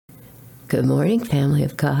Good morning, family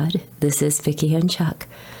of God. This is Vicki and Chuck.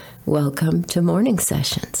 Welcome to Morning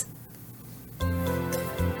Sessions.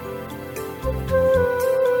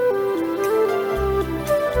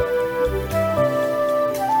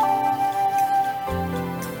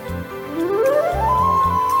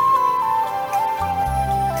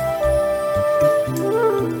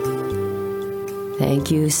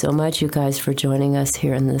 Thank you so much, you guys, for joining us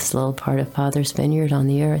here in this little part of Father's Vineyard on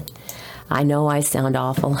the earth. I know I sound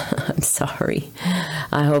awful. I'm sorry.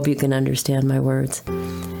 I hope you can understand my words.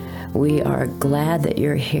 We are glad that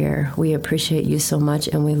you're here. We appreciate you so much,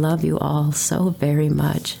 and we love you all so very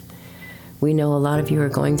much. We know a lot of you are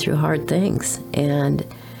going through hard things, and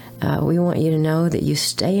we want you to know that you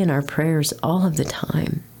stay in our prayers all of the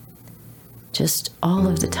time. Just all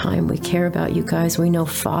of the time. We care about you guys. We know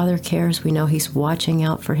Father cares. We know He's watching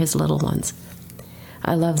out for His little ones.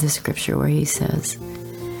 I love the scripture where He says,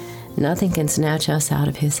 nothing can snatch us out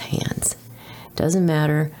of His hands. Doesn't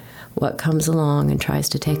matter what comes along and tries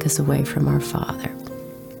to take us away from our Father.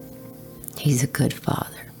 He's a good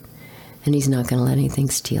Father, and He's not going to let anything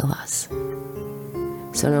steal us.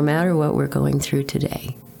 So no matter what we're going through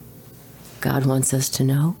today, God wants us to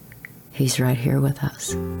know He's right here with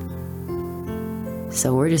us.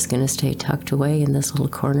 So we're just going to stay tucked away in this little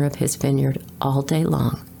corner of His vineyard all day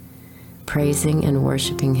long, praising and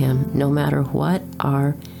worshiping Him, no matter what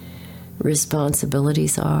our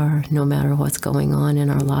responsibilities are, no matter what's going on in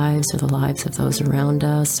our lives or the lives of those around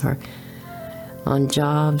us or on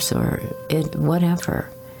jobs or whatever.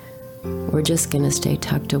 We're just going to stay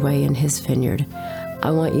tucked away in His vineyard.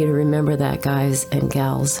 I want you to remember that, guys and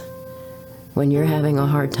gals. When you're having a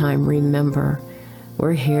hard time, remember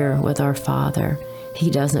we're here with our Father.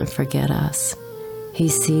 He doesn't forget us. He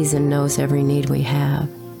sees and knows every need we have,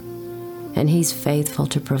 and He's faithful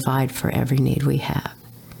to provide for every need we have.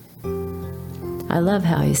 I love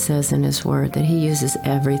how He says in His Word that He uses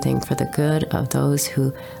everything for the good of those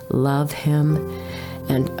who love Him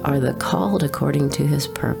and are the called according to His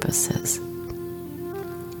purposes.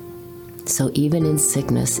 So even in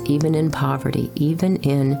sickness, even in poverty, even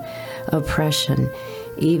in oppression,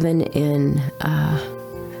 even in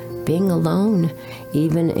being alone,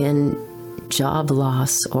 even in job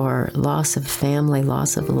loss or loss of family,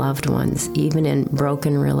 loss of loved ones, even in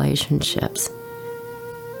broken relationships,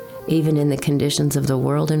 even in the conditions of the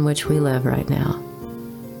world in which we live right now,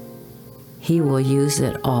 He will use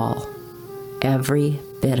it all, every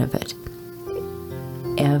bit of it,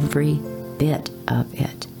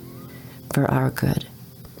 for our good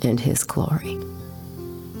and His glory.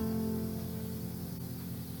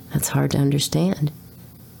 That's hard to understand,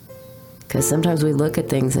 because sometimes we look at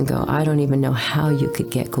things and go, I don't even know how you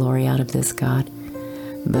could get glory out of this, God,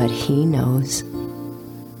 but He knows.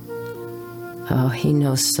 Oh, He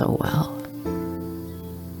knows so well.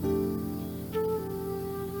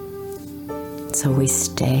 So we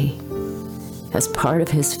stay as part of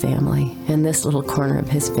His family in this little corner of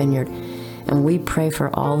His vineyard, and we pray for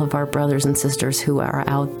all of our brothers and sisters who are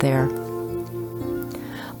out there,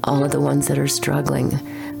 all of the ones that are struggling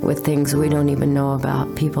with things we don't even know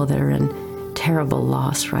about, people that are in terrible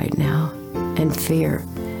loss right now, and fear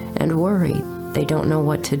and worry. They don't know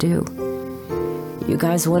what to do. You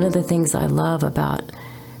guys, one of the things I love about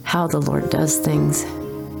how the Lord does things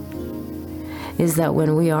is that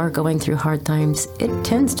when we are going through hard times, it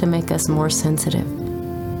tends to make us more sensitive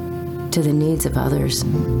to the needs of others.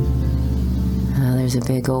 There's a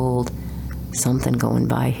big old something going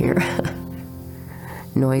by here.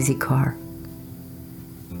 Noisy car.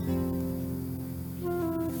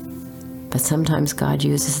 But sometimes God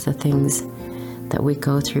uses the things that we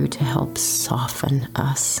go through to help soften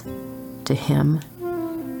us to Him,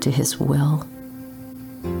 to His will,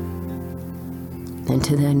 and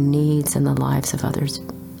to the needs and the lives of others.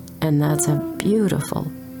 And that's a beautiful,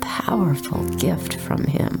 powerful gift from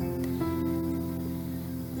Him.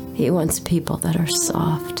 He wants people that are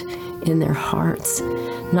soft in their hearts,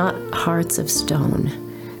 not hearts of stone,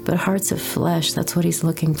 but hearts of flesh. That's what He's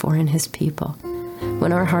looking for in His people.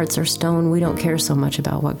 When our hearts are stone, we don't care so much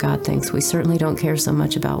about what God thinks. We certainly don't care so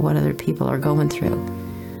much about what other people are going through.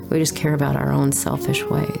 We just care about our own selfish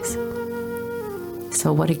ways.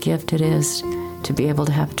 So what a gift it is to be able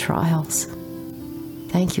to have trials.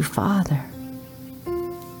 Thank you, Father.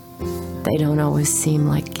 They don't always seem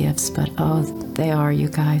like gifts, but oh, they are, you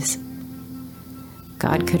guys.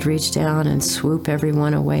 God could reach down and swoop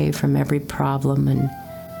everyone away from every problem and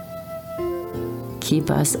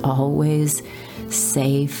keep us always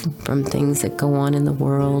safe from things that go on in the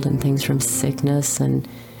world and things from sickness and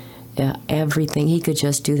everything. He could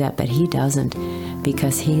just do that, but He doesn't,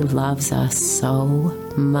 because He loves us so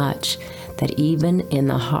much that even in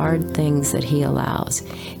the hard things that he allows,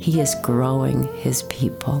 he is growing his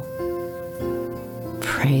people.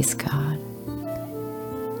 Praise God.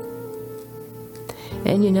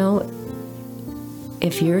 And you know,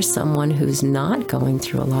 if you're someone who's not going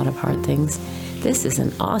through a lot of hard things, this is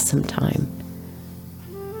an awesome time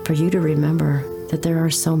for you to remember that there are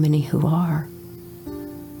so many who are.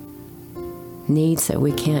 Needs that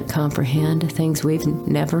we can't comprehend, things we've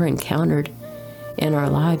never encountered in our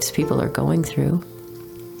lives, people are going through.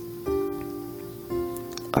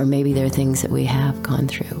 Or maybe they're things that we have gone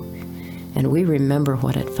through, and we remember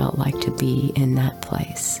what it felt like to be in that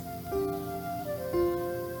place.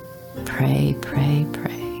 Pray, pray,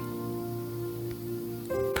 pray.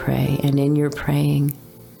 Pray, and in your praying,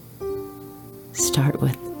 start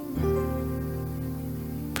with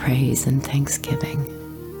praise and thanksgiving.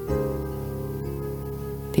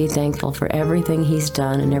 Be thankful for everything he's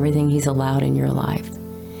done and everything he's allowed in your life.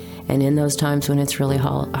 And in those times when it's really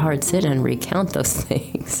hard, sit and recount those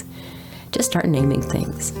things. Just start naming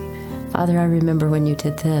things. Father, I remember when you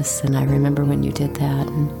did this, and I remember when you did that.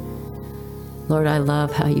 And Lord, I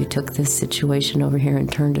love how you took this situation over here and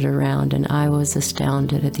turned it around, and I was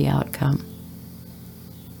astounded at the outcome.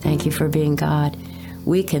 Thank you for being God.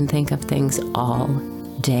 We can think of things all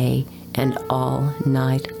day and all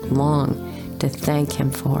night long to thank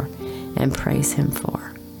him for and praise him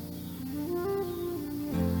for.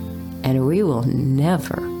 And we will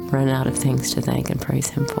never run out of things to thank and praise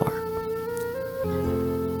him for.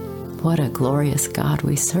 What a glorious God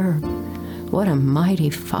we serve. What a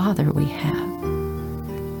mighty Father we have.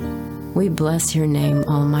 We bless your name,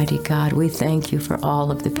 Almighty God. We thank you for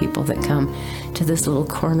all of the people that come to this little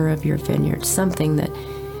corner of your vineyard, something that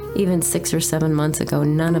even 6 or 7 months ago,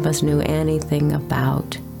 none of us knew anything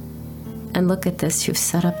about. And look at this, you've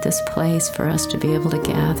set up this place for us to be able to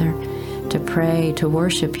gather, to pray, to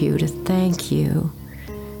worship you, to thank you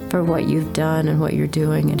for what you've done and what you're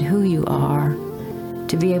doing and who you are,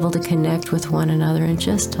 to be able to connect with one another and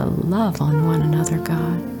just to love on one another,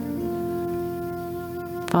 God.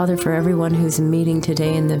 Father, for everyone who's meeting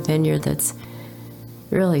today in the vineyard that's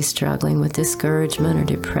really struggling with discouragement or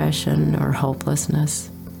depression or hopelessness,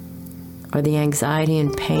 or the anxiety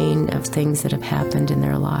and pain of things that have happened in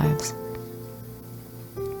their lives,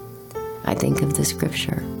 I think of the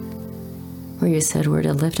scripture where you said we're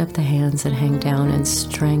to lift up the hands that hang down and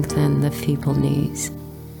strengthen the feeble knees.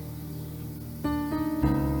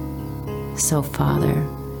 So, Father,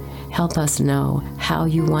 help us know how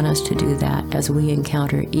you want us to do that as we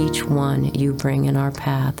encounter each one you bring in our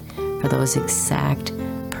path for those exact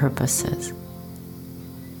purposes.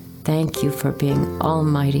 Thank you for being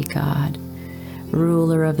Almighty God,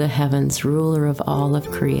 ruler of the heavens, ruler of all of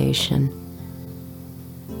creation,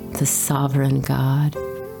 the sovereign God,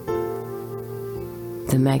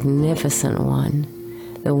 the magnificent one,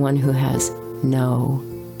 the one who has no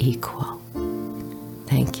equal.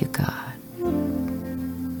 Thank you, God.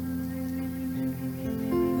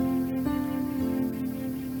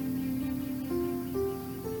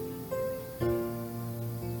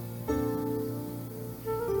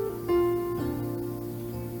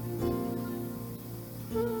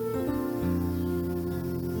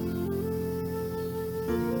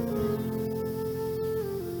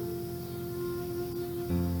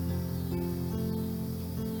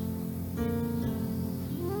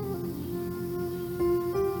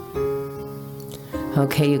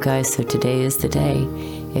 Okay, you guys, so today is the day.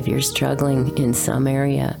 If you're struggling in some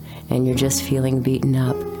area and you're just feeling beaten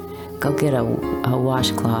up, go get a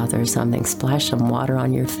washcloth or something, splash some water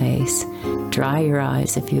on your face, dry your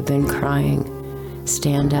eyes if you've been crying,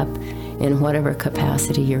 stand up in whatever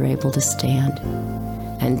capacity you're able to stand,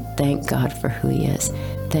 and thank God for who he is.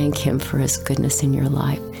 Thank him for his goodness in your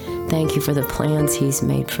life. Thank you for the plans he's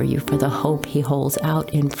made for you, for the hope he holds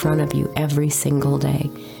out in front of you every single day,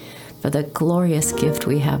 for the glorious gift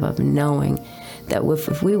we have of knowing that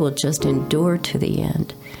if we will just endure to the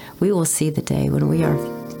end, we will see the day when we are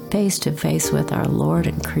face to face with our Lord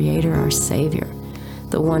and Creator, our Savior,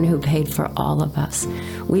 the one who paid for all of us.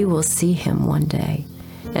 We will see him one day,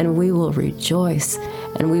 and we will rejoice,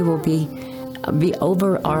 and we will we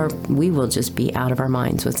will just be out of our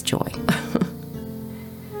minds with joy.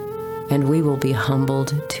 And we will be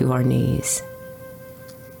humbled to our knees.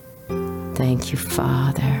 Thank you,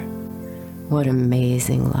 Father. What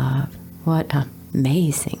amazing love. What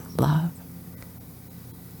amazing love.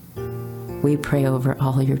 We pray over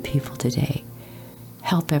all your people today.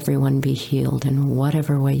 Help everyone be healed in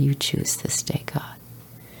whatever way you choose this day, God.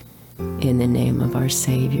 In the name of our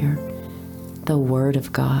Savior, the Word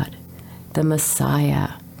of God, the Messiah,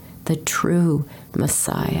 the true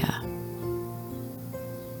Messiah,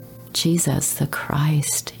 Jesus, the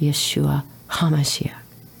Christ, Yeshua HaMashiach.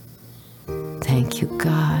 Thank you,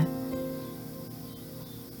 God.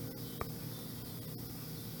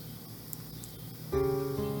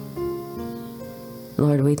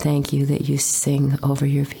 Lord, we thank you that you sing over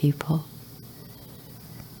your people.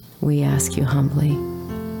 We ask you humbly,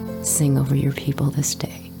 sing over your people this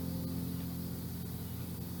day.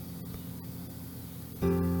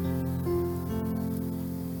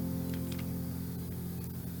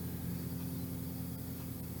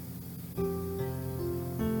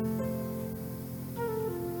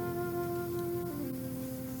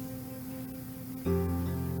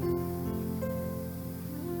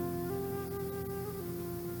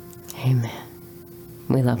 Amen.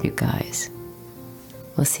 We love you guys.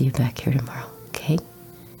 We'll see you back here tomorrow, okay?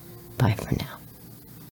 Bye for now.